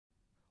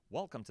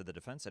Welcome to the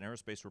Defense and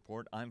Aerospace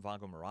Report. I'm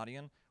Vago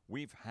Muradian.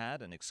 We've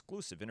had an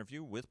exclusive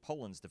interview with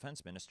Poland's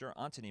Defense Minister,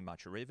 Antoni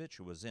Macierewicz,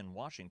 who was in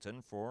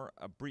Washington for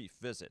a brief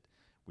visit.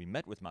 We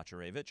met with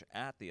Macierewicz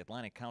at the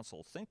Atlantic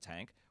Council think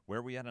tank,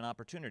 where we had an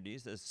opportunity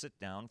to sit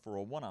down for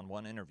a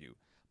one-on-one interview.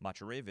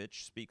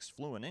 Macierewicz speaks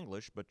fluent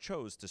English, but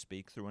chose to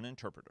speak through an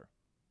interpreter.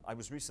 I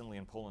was recently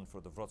in Poland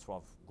for the Warsaw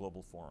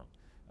Global Forum,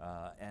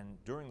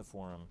 and during the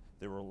forum,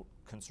 they were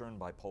concerned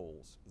by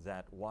Poles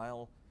that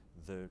while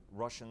the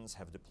Russians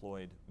have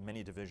deployed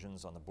many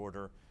divisions on the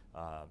border,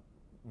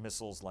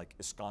 missiles like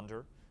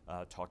Iskander,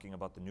 talking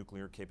about the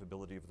nuclear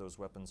capability of those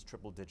weapons,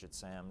 triple-digit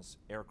SAMs,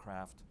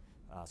 aircraft,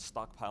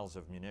 stockpiles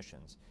of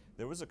munitions.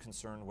 There was a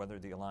concern whether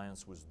the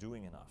alliance was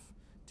doing enough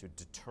to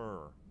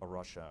deter a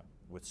Russia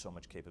with so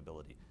much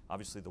capability.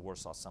 Obviously, the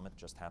Warsaw Summit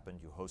just happened.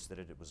 You hosted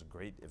it. It was a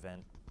great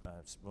event,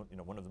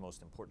 one of the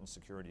most important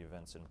security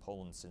events in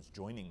Poland since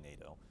joining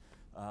NATO.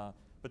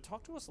 But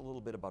talk to us a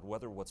little bit about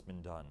whether what's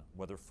been done,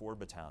 whether 4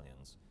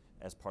 battalions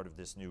as part of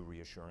this new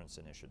reassurance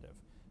initiative,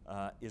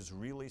 is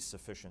really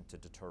sufficient to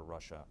deter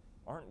Russia.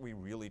 Aren't we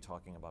really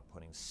talking about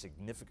putting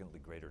significantly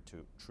greater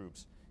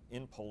troops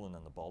in Poland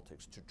and the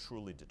Baltics to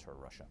truly deter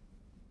Russia?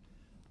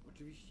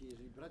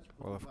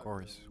 Well, of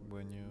course,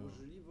 when you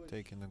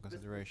take into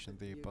consideration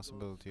the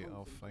possibility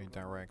of a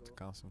direct,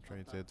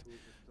 concentrated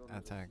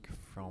attack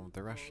from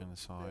the Russian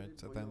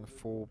side, then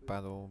 4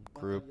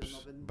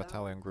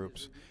 battalion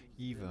groups,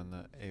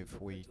 even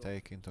if we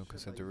take into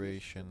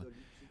consideration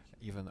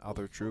even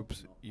other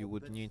troops, you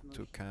would need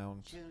to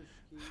count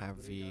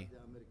heavy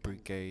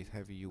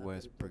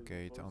US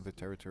brigade on the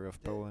territory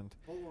of Poland.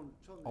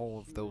 All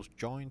of those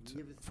joint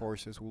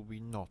forces will be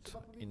not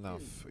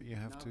enough. You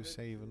have to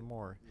say even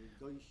more.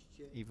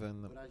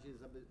 Even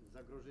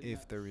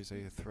if there is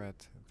a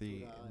threat,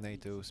 the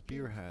NATO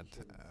spearhead,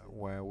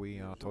 where we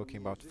are talking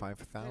about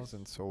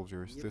 5,000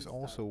 soldiers, this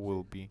also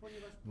will be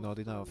not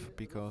enough,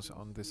 because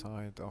on the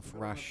side of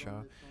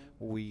Russia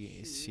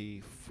we see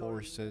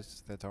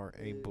forces that are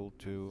able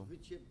to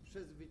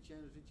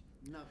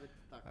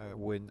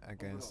win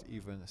against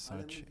even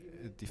such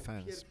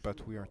defense.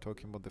 But we are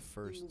talking about the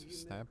first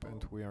step,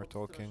 and we are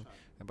talking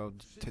about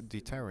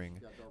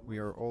deterring. We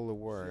are all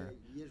aware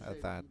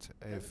that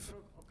if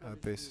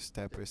this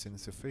step is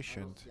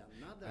insufficient,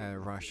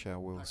 Russia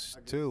will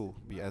still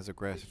be as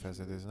aggressive as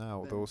it is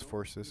now. Those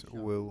forces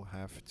will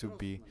have to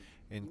be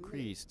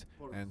increased,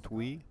 and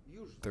we,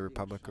 the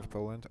Republic of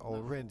Poland,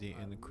 already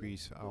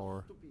increase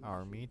our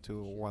army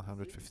to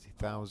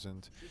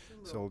 150,000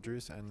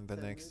 soldiers, and the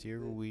next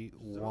year we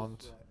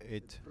want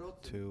it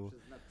to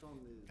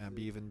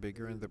be even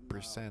bigger, and the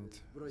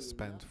percent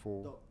spent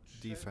for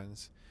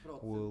defense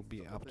will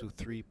be up to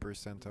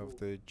 3% of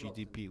the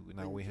GDP.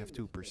 Now we have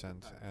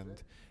 2%,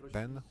 and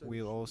then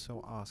we'll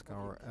also ask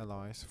our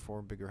allies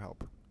for bigger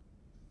help.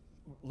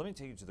 Let me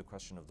take you to the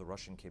question of the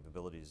Russian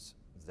capabilities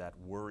that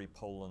worry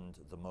Poland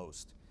the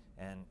most,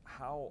 and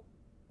how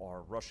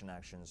are Russian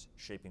actions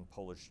shaping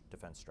Polish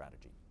defense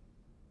strategy?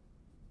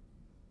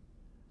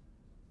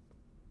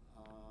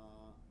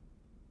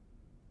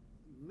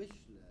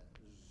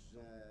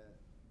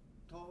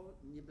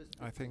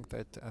 I think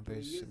that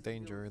this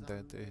danger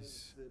that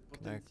is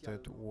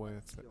connected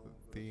with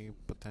the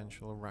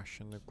potential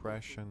Russian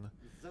aggression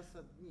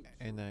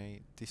in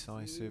a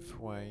decisive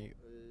way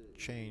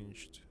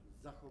changed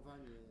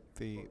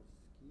the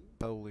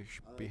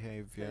Polish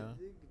behavior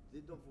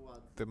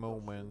the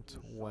moment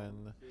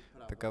when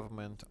the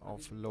government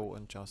of law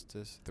and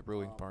justice, the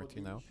ruling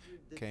party now,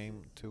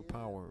 came to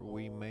power.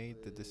 We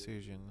made the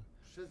decision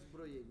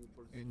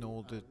in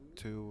order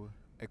to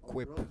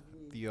equip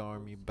the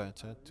army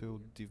better, to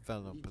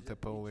develop the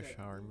Polish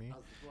army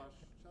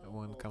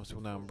when it comes to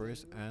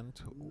numbers, and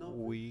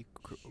we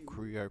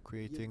are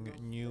creating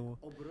new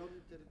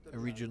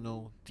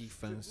regional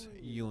defense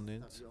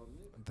units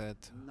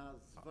that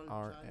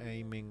are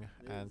aiming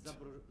at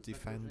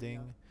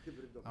defending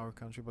our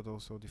country, but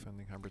also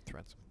defending hybrid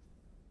threats.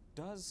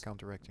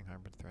 Counteracting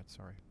hybrid threats,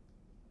 sorry.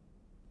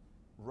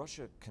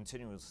 Russia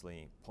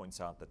continuously points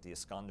out that the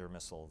Iskander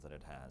missile that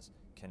it has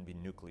can be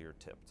nuclear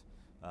tipped.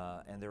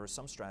 And there are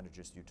some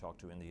strategists you talk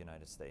to in the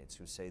United States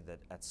who say that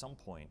at some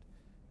point,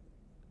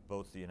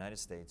 both the United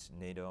States,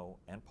 NATO,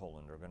 and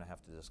Poland are going to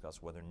have to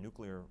discuss whether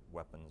nuclear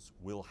weapons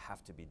will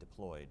have to be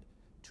deployed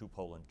to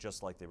Poland,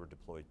 just like they were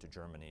deployed to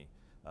Germany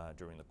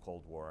during the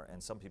Cold War.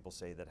 And some people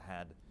say that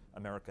had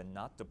America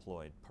not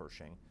deployed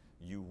Pershing,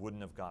 you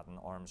wouldn't have gotten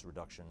arms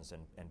reductions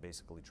and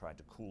basically tried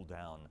to cool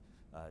down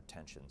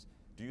tensions.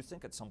 Do you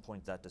think at some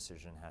point that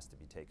decision has to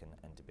be taken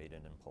and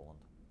debated in Poland?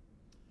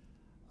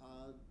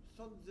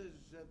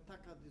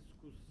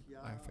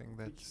 I think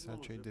that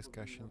such a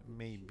discussion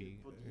maybe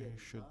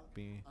should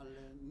be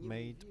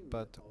made,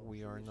 but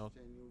we are not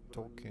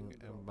talking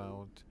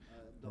about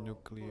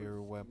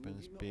nuclear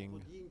weapons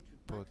being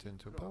put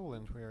into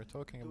Poland. We are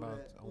talking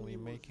about only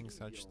making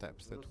such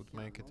steps that would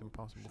make it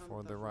impossible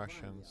for the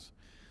Russians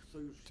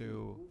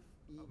to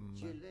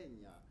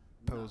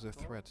pose a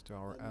threat to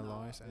our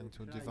allies and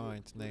to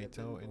divide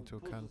NATO into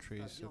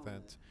countries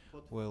that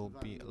will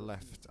be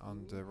left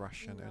under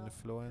Russian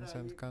influence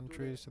and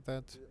countries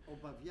that,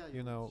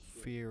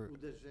 fear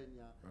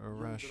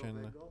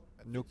Russian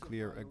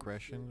nuclear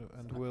aggression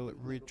and will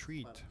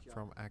retreat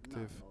from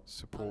active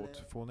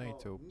support for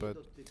NATO. But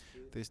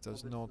this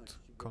does not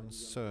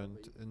concern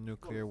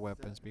nuclear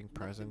weapons being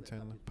present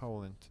in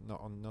Poland,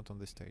 not on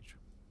this stage.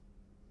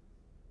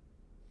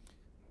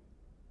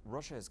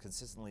 Russia has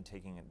consistently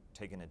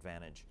taken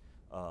advantage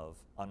of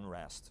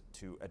unrest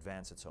to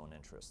advance its own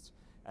interests.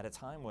 At a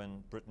time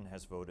when Britain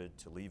has voted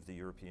to leave the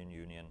European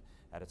Union,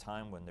 at a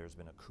time when there's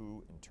been a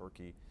coup in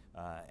Turkey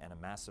and a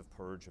massive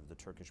purge of the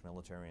Turkish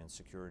military and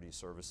security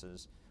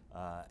services,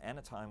 and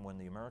a time when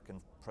the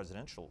American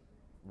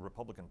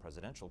Republican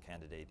presidential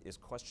candidate is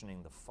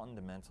questioning the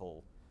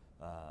fundamental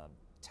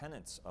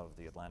tenets of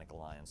the Atlantic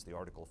Alliance, the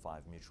Article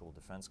 5 Mutual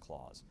Defense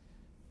Clause,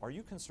 are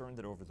you concerned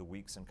that over the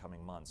weeks and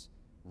coming months,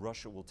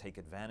 Russia will take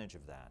advantage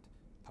of that,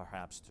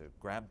 perhaps to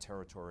grab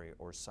territory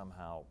or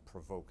somehow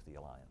provoke the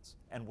alliance?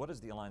 And what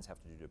does the alliance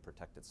have to do to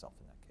protect itself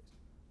in that case?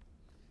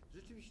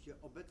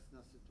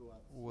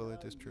 Well,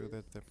 it is true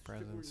that the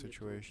present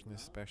situation is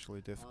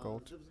especially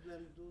difficult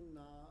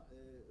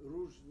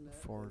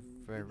for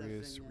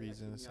various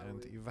reasons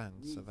and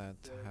events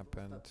that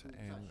happened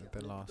in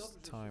the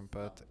last time,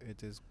 but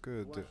it is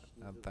good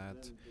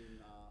that,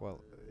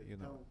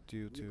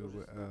 due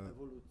to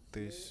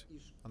this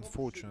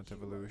unfortunate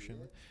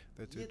evolution,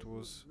 that it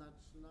was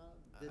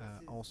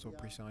also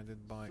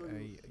preceded by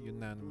a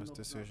unanimous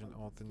decision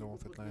of the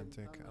North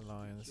Atlantic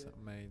Alliance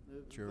made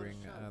during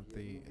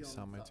the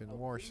summit in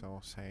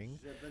Warsaw, saying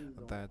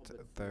that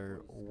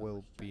there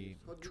will be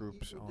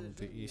troops on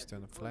the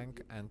eastern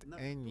flank and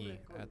any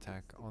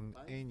attack on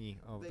any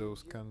of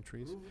those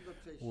countries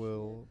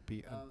will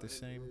be at the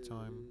same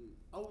time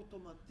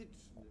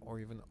or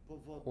even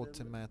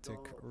automatic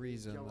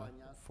reason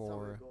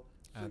for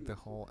the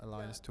whole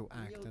alliance to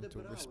act and to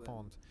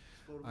respond.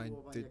 I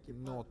did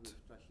not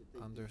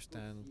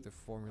understand the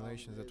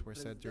formulations that were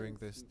said during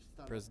this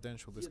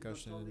presidential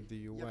discussion in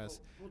the US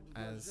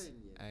as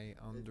a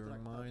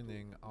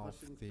undermining of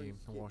the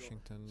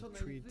Washington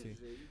Treaty.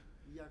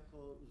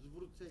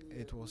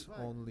 It was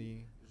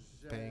only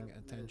paying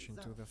attention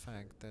to the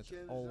fact that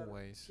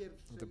always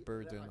the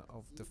burden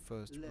of the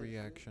first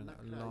reaction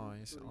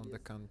lies on the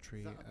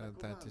country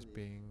that is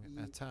being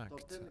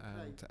attacked,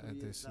 and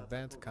it is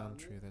that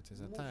country that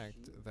is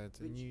attacked that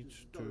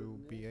needs to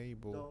be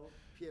able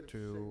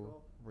to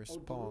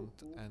respond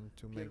and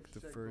to make the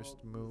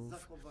first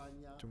move,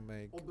 to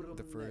make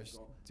the first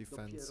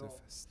defensive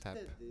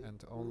step,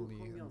 and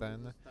only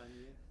then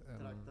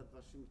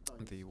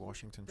the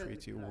Washington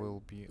Treaty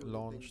will be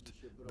launched,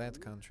 that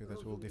country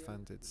that will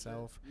defend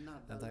itself,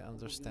 and I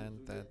understand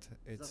that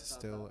it's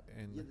still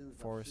in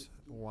force,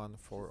 one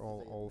for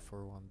all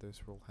for one.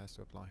 This rule has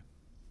to apply.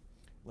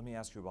 Let me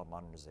ask you about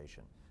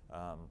modernization.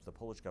 The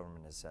Polish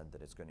government has said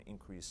that it's going to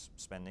increase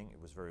spending.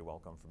 It was very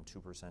welcome, from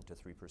 2% to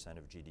 3%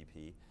 of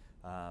GDP.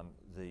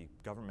 The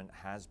government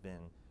has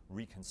been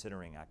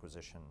reconsidering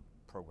acquisition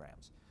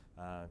programs.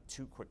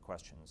 Two quick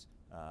questions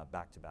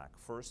back to back.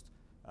 First,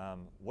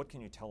 what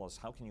can you tell us,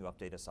 how can you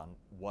update us on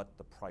what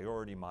the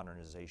priority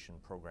modernization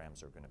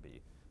programs are going to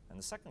be? And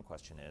the second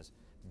question is,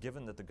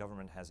 given that the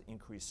government has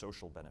increased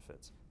social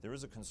benefits, there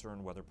is a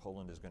concern whether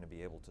Poland is going to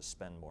be able to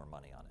spend more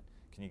money on it.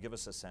 Can you give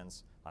us a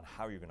sense on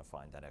how you're going to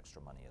find that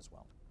extra money as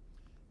well?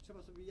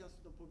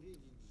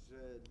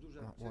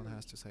 One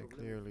has to say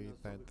clearly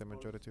that the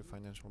majority of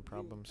financial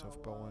problems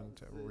of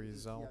Poland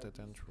resulted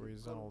and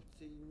results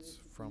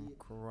from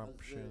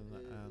corruption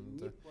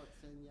and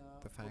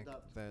the fact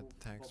that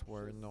tax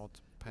were not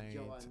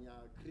paid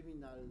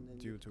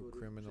due to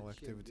criminal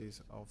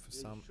activities of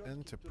some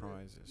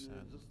enterprises,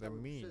 and the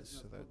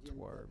means that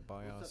were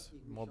by us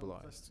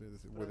mobilized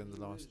within the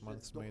last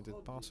months made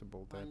it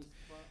possible that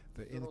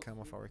the income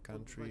of our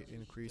country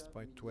increased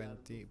by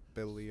 20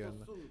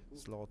 billion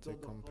zloty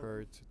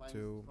compared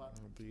to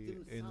the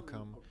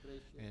income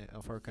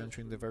of our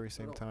country in the very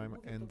same time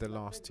in the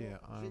last year.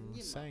 I'm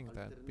saying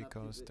that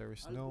because there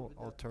is no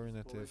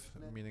alternative,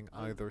 meaning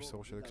either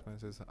social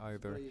expenses,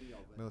 either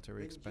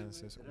military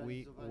expenses.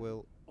 We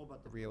will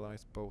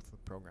realize both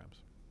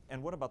programs.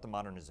 And what about the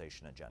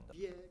modernization agenda?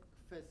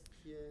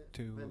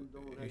 Two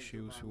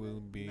issues will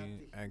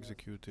be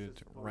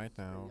executed right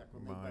now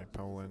by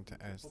Poland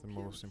as the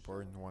most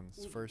important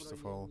ones. First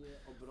of all,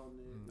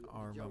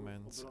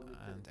 armaments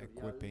and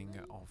equipping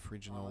of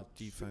regional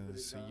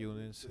defense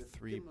units.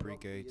 3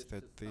 brigades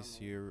that this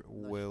year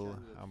will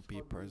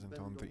be present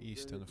on the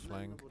eastern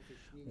flank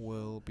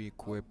will be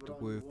equipped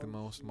with the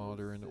most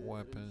modern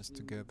weapons,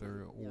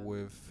 together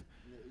with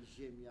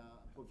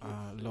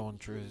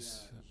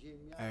launchers,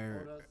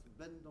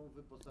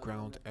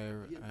 ground,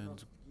 air,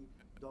 and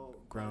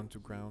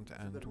ground-to-ground,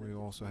 and we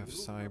also have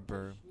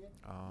cyber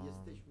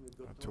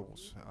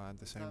tools. At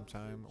the same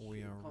time,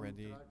 we are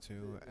ready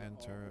to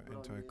enter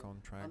into a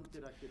contract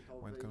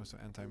when it comes to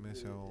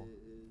anti-missile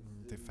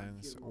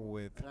defense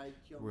with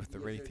the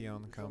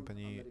Raytheon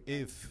company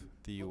if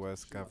the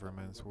US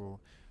government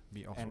will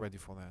be also ready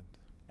for that.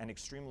 And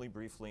extremely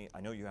briefly,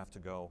 I know you have to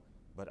go,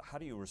 but how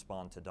do you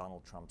respond to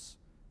Donald Trump's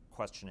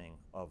questioning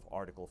of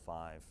Article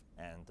 5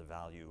 and the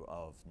value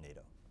of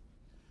NATO?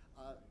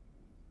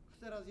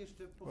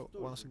 Well,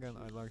 once again,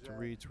 I'd like to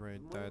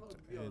reiterate that,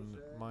 in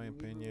my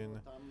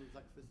opinion,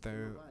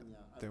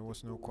 there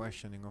was no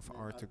questioning of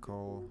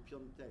Article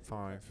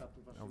 5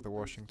 of the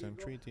Washington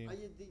Treaty.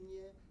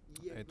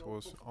 It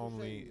was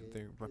only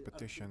the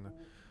repetition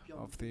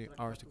of the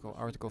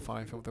Article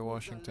 5 of the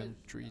Washington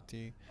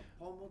Treaty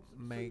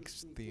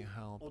makes the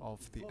help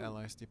of the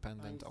allies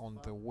dependent on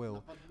the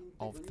will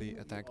of the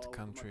attacked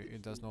country.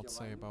 It does not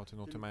say about an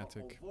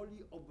automatic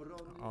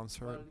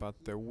answer, but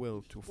the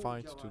will to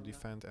fight, to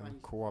defend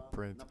and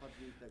cooperate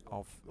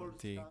of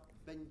the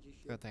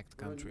attacked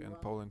country. And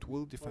Poland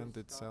will defend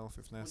itself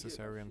if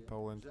necessary, and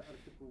Poland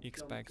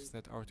expects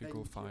that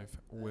Article 5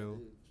 will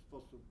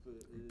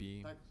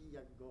be,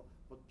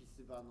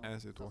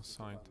 as it was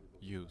signed,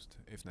 used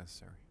if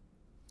necessary.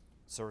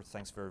 Sir,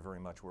 thanks very, very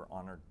much. We're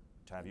honored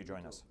to have you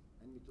join us.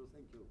 And me too,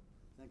 thank you.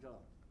 Thank you a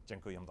lot.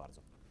 Dziękuję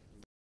bardzo.